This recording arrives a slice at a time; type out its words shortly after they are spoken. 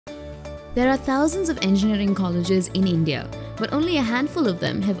There are thousands of engineering colleges in India, but only a handful of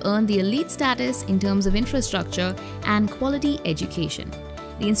them have earned the elite status in terms of infrastructure and quality education.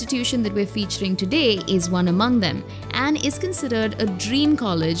 The institution that we're featuring today is one among them and is considered a dream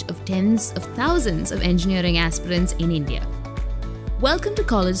college of tens of thousands of engineering aspirants in India. Welcome to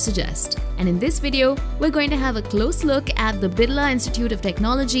College Suggest, and in this video, we're going to have a close look at the Birla Institute of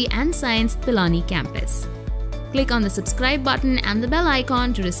Technology and Science Pilani Campus. Click on the subscribe button and the bell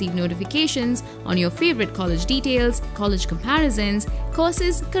icon to receive notifications on your favorite college details, college comparisons,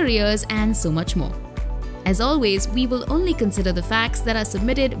 courses, careers, and so much more. As always, we will only consider the facts that are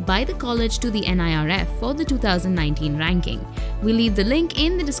submitted by the college to the NIRF for the 2019 ranking. We'll leave the link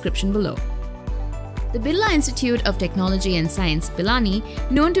in the description below. The Birla Institute of Technology and Science Pilani,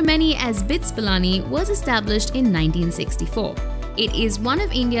 known to many as BITS Pilani, was established in 1964. It is one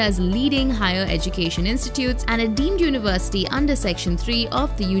of India's leading higher education institutes and a deemed university under Section 3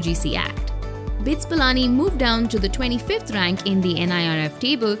 of the UGC Act. BITS Pilani moved down to the 25th rank in the NIRF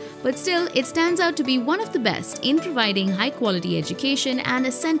table, but still it stands out to be one of the best in providing high-quality education and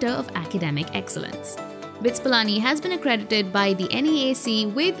a center of academic excellence. BITS Pilani has been accredited by the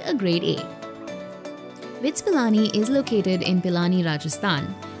NEAC with a grade A. BITS Pilani is located in Pilani,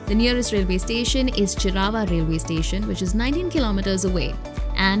 Rajasthan. The nearest railway station is Chirawa Railway Station, which is 19 kilometers away,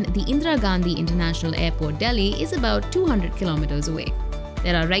 and the Indira Gandhi International Airport, Delhi, is about 200 kilometers away.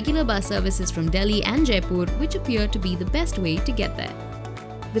 There are regular bus services from Delhi and Jaipur, which appear to be the best way to get there.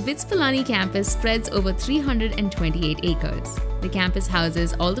 The BITS Pilani campus spreads over 328 acres. The campus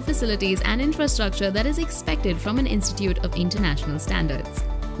houses all the facilities and infrastructure that is expected from an institute of international standards.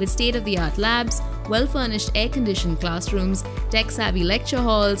 With state-of-the-art labs, well-furnished air-conditioned classrooms, tech-savvy lecture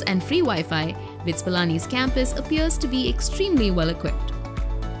halls, and free Wi-Fi, BITS Pilani's campus appears to be extremely well-equipped.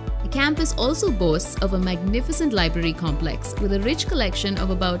 The campus also boasts of a magnificent library complex with a rich collection of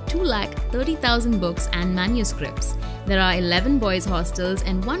about 230,000 books and manuscripts. There are 11 boys' hostels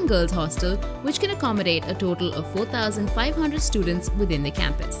and 1 girls' hostel, which can accommodate a total of 4,500 students within the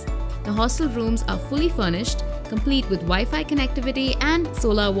campus. The hostel rooms are fully furnished, complete with Wi-Fi connectivity and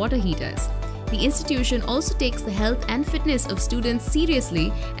solar water heaters. The institution also takes the health and fitness of students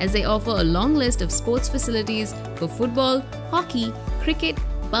seriously as they offer a long list of sports facilities for football, hockey, cricket,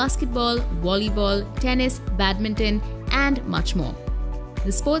 basketball, volleyball, tennis, badminton, and much more.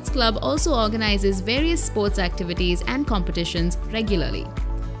 The sports club also organizes various sports activities and competitions regularly.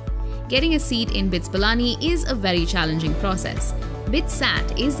 Getting a seat in BITS Pilani is a very challenging process. BITS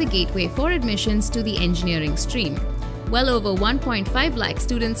SAT is the gateway for admissions to the engineering stream. Well over 1.5 lakh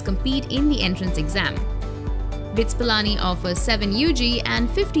students compete in the entrance exam. BITS Pilani offers 7 UG and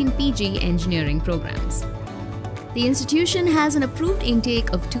 15 PG engineering programs. The institution has an approved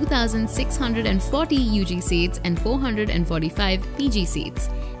intake of 2,640 UG seats and 445 PG seats.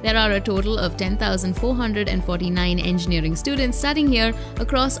 There are a total of 10,449 engineering students studying here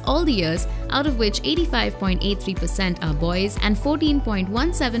across all the years, out of which 85.83% are boys and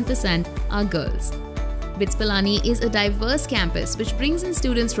 14.17% are girls. BITS Pilani is a diverse campus which brings in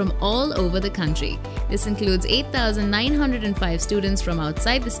students from all over the country. This includes 8,905 students from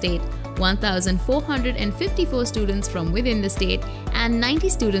outside the state, 1,454 students from within the state, and 90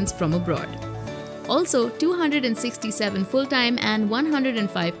 students from abroad. Also, 267 full-time and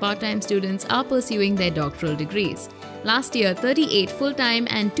 105 part-time students are pursuing their doctoral degrees. Last year, 38 full-time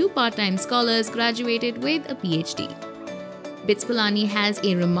and 2 part-time scholars graduated with a PhD. BITS Pilani has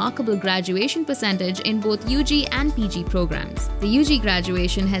a remarkable graduation percentage in both UG and PG programs. The UG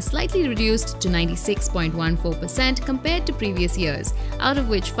graduation has slightly reduced to 96.14% compared to previous years, out of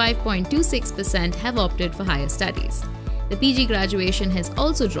which 5.26% have opted for higher studies. The PG graduation has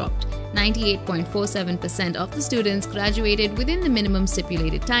also dropped. 98.47% of the students graduated within the minimum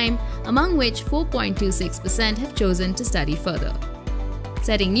stipulated time, among which 4.26% have chosen to study further.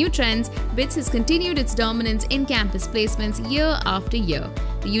 Setting new trends, BITS has continued its dominance in campus placements year after year.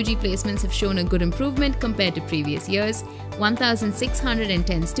 The UG placements have shown a good improvement compared to previous years.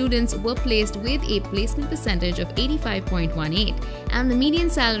 1,610 students were placed with a placement percentage of 85.18, and the median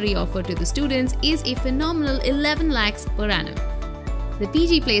salary offered to the students is a phenomenal 11 lakhs per annum. The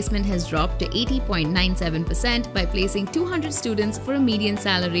PG placement has dropped to 80.97% by placing 200 students for a median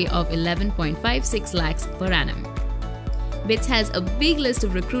salary of 11.56 lakhs per annum. BITS has a big list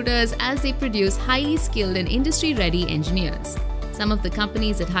of recruiters as they produce highly skilled and industry-ready engineers. Some of the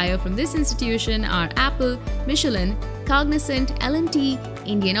companies that hire from this institution are Apple, Michelin, Cognizant, L&T,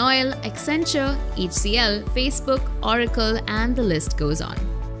 Indian Oil, Accenture, HCL, Facebook, Oracle, and the list goes on.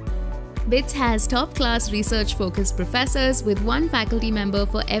 BITS has top-class research-focused professors with 1 faculty member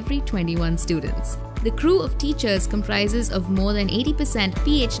for every 21 students. The crew of teachers comprises of more than 80%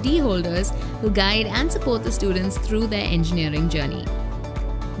 PhD holders who guide and support the students through their engineering journey.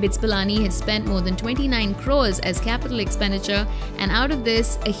 BITS Pilani has spent more than 29 crores as capital expenditure, and out of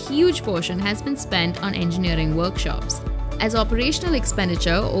this, a huge portion has been spent on engineering workshops. As operational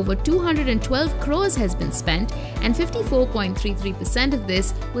expenditure, over 212 crores has been spent, and 54.33% of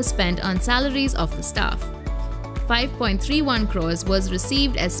this was spent on salaries of the staff. 5.31 crores was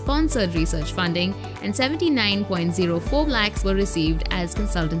received as sponsored research funding, and 79.04 lakhs were received as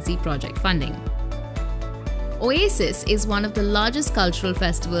consultancy project funding. Oasis is one of the largest cultural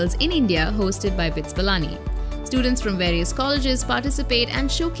festivals in India hosted by BITS Pilani. Students from various colleges participate and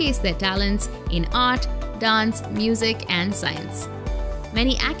showcase their talents in art, dance, music, and science.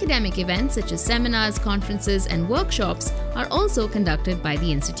 Many academic events such as seminars, conferences, and workshops are also conducted by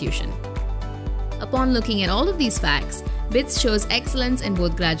the institution. Upon looking at all of these facts, BITS shows excellence in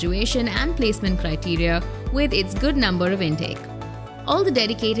both graduation and placement criteria with its good number of intake. All the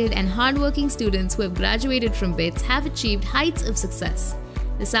dedicated and hardworking students who have graduated from BITS have achieved heights of success.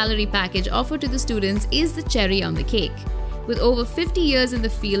 The salary package offered to the students is the cherry on the cake. With over 50 years in the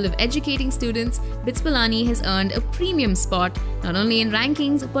field of educating students, BITS Pilani has earned a premium spot not only in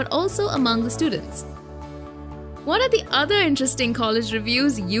rankings but also among the students. What are the other interesting college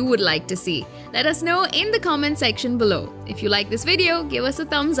reviews you would like to see? Let us know in the comment section below. If you like this video, give us a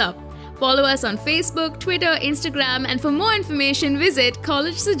thumbs up. Follow us on Facebook, Twitter, Instagram, and for more information, visit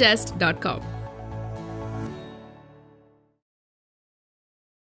collegesuggest.com.